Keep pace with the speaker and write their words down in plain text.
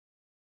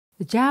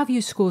The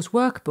Jalview Scores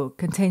Workbook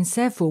contains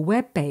several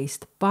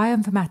web-based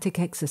bioinformatic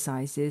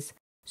exercises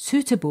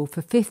suitable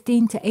for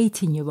 15 to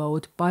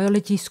 18-year-old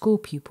biology school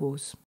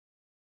pupils.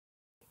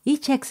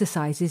 Each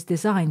exercise is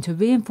designed to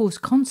reinforce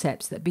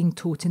concepts that are being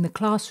taught in the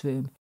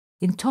classroom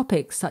in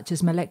topics such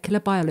as molecular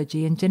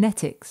biology and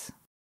genetics.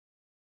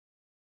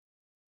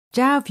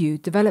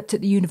 Jalview, developed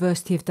at the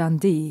University of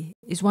Dundee,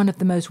 is one of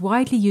the most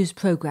widely used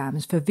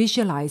programs for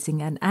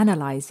visualizing and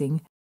analyzing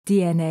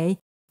DNA,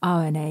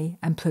 RNA,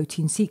 and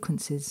protein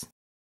sequences.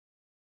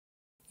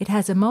 It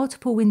has a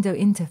multiple window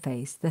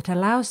interface that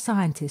allows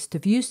scientists to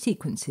view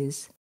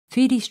sequences,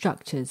 3D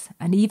structures,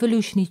 and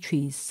evolutionary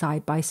trees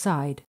side by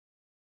side.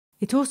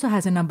 It also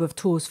has a number of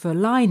tools for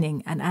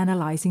aligning and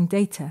analyzing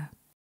data.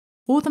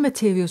 All the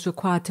materials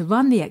required to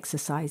run the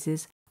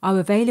exercises are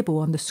available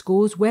on the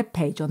school's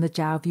webpage on the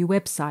Jalview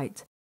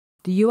website.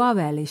 The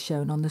URL is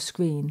shown on the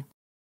screen.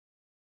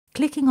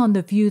 Clicking on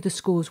the View the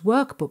School's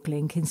Workbook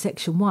link in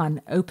Section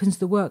 1 opens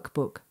the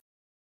workbook.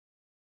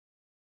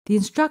 The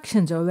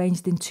instructions are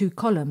arranged in 2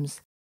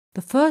 columns.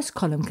 The first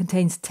column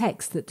contains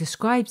text that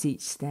describes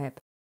each step,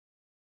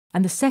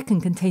 and the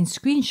second contains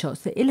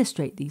screenshots that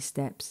illustrate these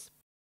steps.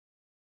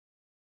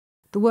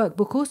 The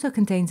workbook also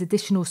contains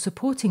additional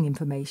supporting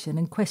information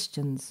and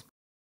questions.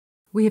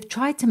 We have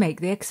tried to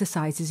make the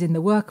exercises in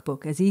the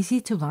workbook as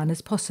easy to run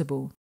as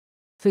possible.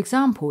 For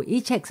example,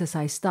 each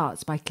exercise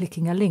starts by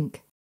clicking a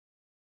link.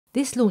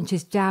 This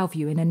launches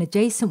Jalview in an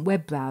adjacent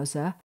web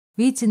browser,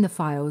 reads in the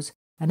files,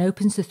 and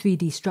opens the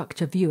 3D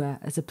structure viewer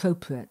as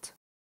appropriate.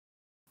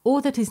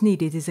 All that is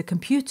needed is a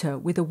computer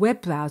with a web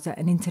browser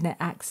and internet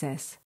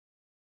access.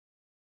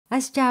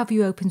 As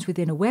Jalview opens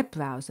within a web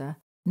browser,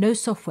 no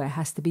software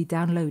has to be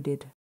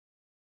downloaded.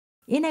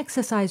 In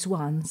Exercise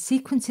 1,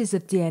 sequences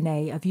of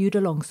DNA are viewed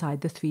alongside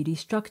the 3D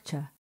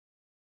structure.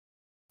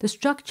 The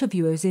structure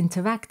viewer is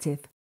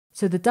interactive,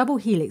 so the double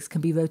helix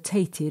can be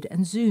rotated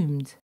and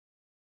zoomed.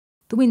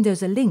 The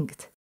windows are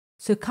linked,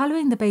 so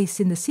colouring the base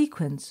in the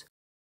sequence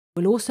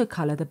will also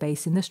colour the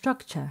base in the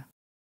structure.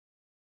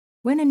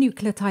 When a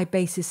nucleotide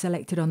base is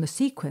selected on the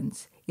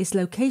sequence, its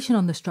location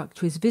on the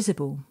structure is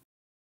visible.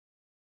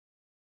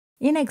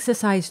 In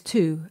Exercise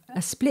 2,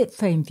 a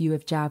split-frame view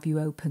of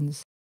Jalview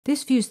opens.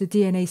 This views the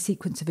DNA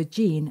sequence of a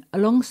gene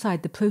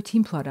alongside the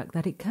protein product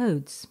that it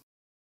codes.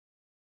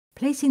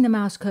 Placing the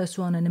mouse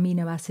cursor on an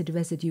amino acid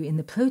residue in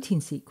the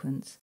protein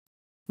sequence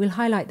will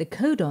highlight the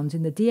codons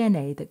in the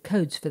DNA that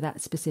codes for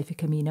that specific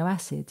amino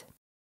acid.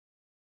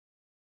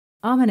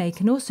 RNA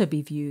can also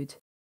be viewed.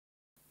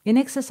 In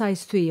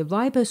Exercise 3, a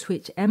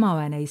riboswitch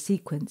mRNA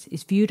sequence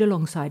is viewed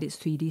alongside its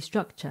 3D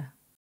structure.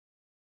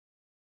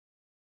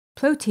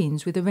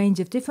 Proteins with a range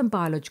of different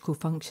biological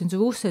functions are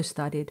also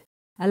studied,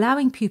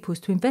 allowing pupils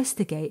to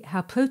investigate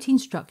how protein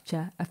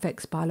structure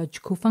affects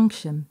biological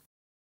function.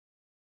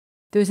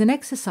 There is an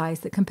exercise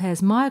that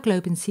compares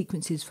myoglobin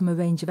sequences from a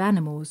range of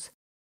animals.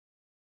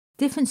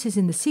 Differences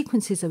in the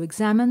sequences are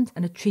examined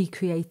and a tree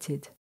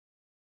created.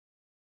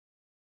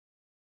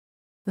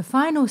 The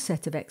final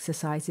set of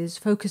exercises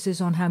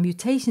focuses on how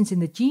mutations in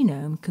the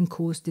genome can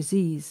cause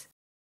disease.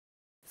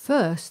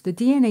 First, the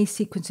DNA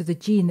sequence of the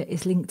gene that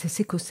is linked to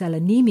sickle cell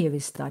anemia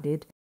is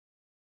studied,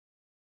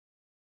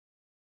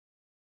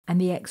 and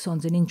the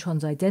exons and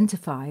introns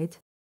identified.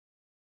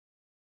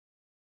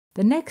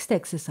 The next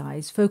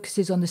exercise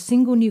focuses on the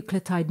single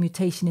nucleotide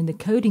mutation in the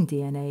coding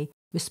DNA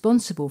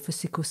responsible for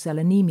sickle cell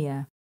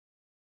anemia.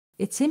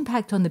 Its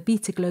impact on the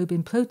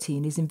beta-globin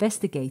protein is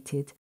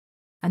investigated,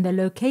 and the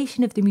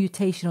location of the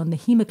mutation on the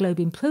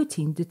haemoglobin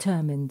protein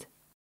determined.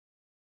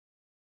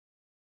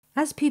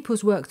 As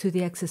pupils work through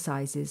the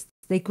exercises,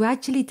 they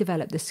gradually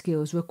develop the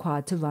skills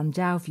required to run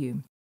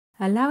Jalview,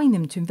 allowing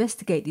them to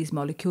investigate these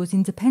molecules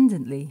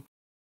independently.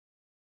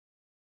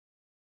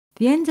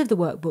 The end of the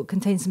workbook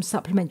contains some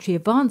supplementary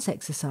advanced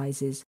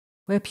exercises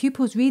where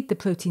pupils read the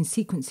protein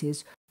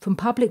sequences from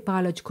public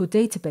biological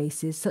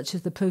databases such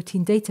as the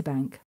Protein Data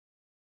Bank.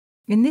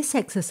 In this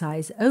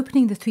exercise,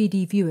 opening the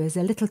 3D viewer is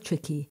a little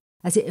tricky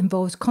as it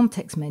involves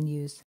context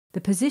menus.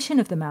 The position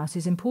of the mouse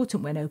is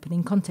important when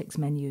opening context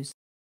menus.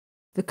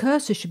 The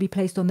cursor should be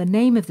placed on the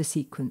name of the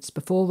sequence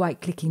before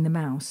right-clicking the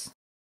mouse.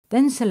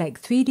 Then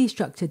select 3D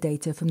structure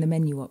data from the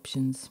menu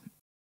options.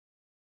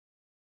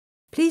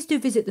 Please do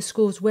visit the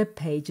school's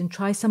webpage and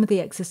try some of the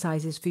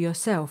exercises for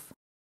yourself.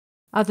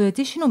 Other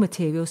additional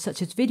materials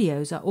such as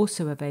videos are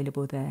also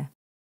available there.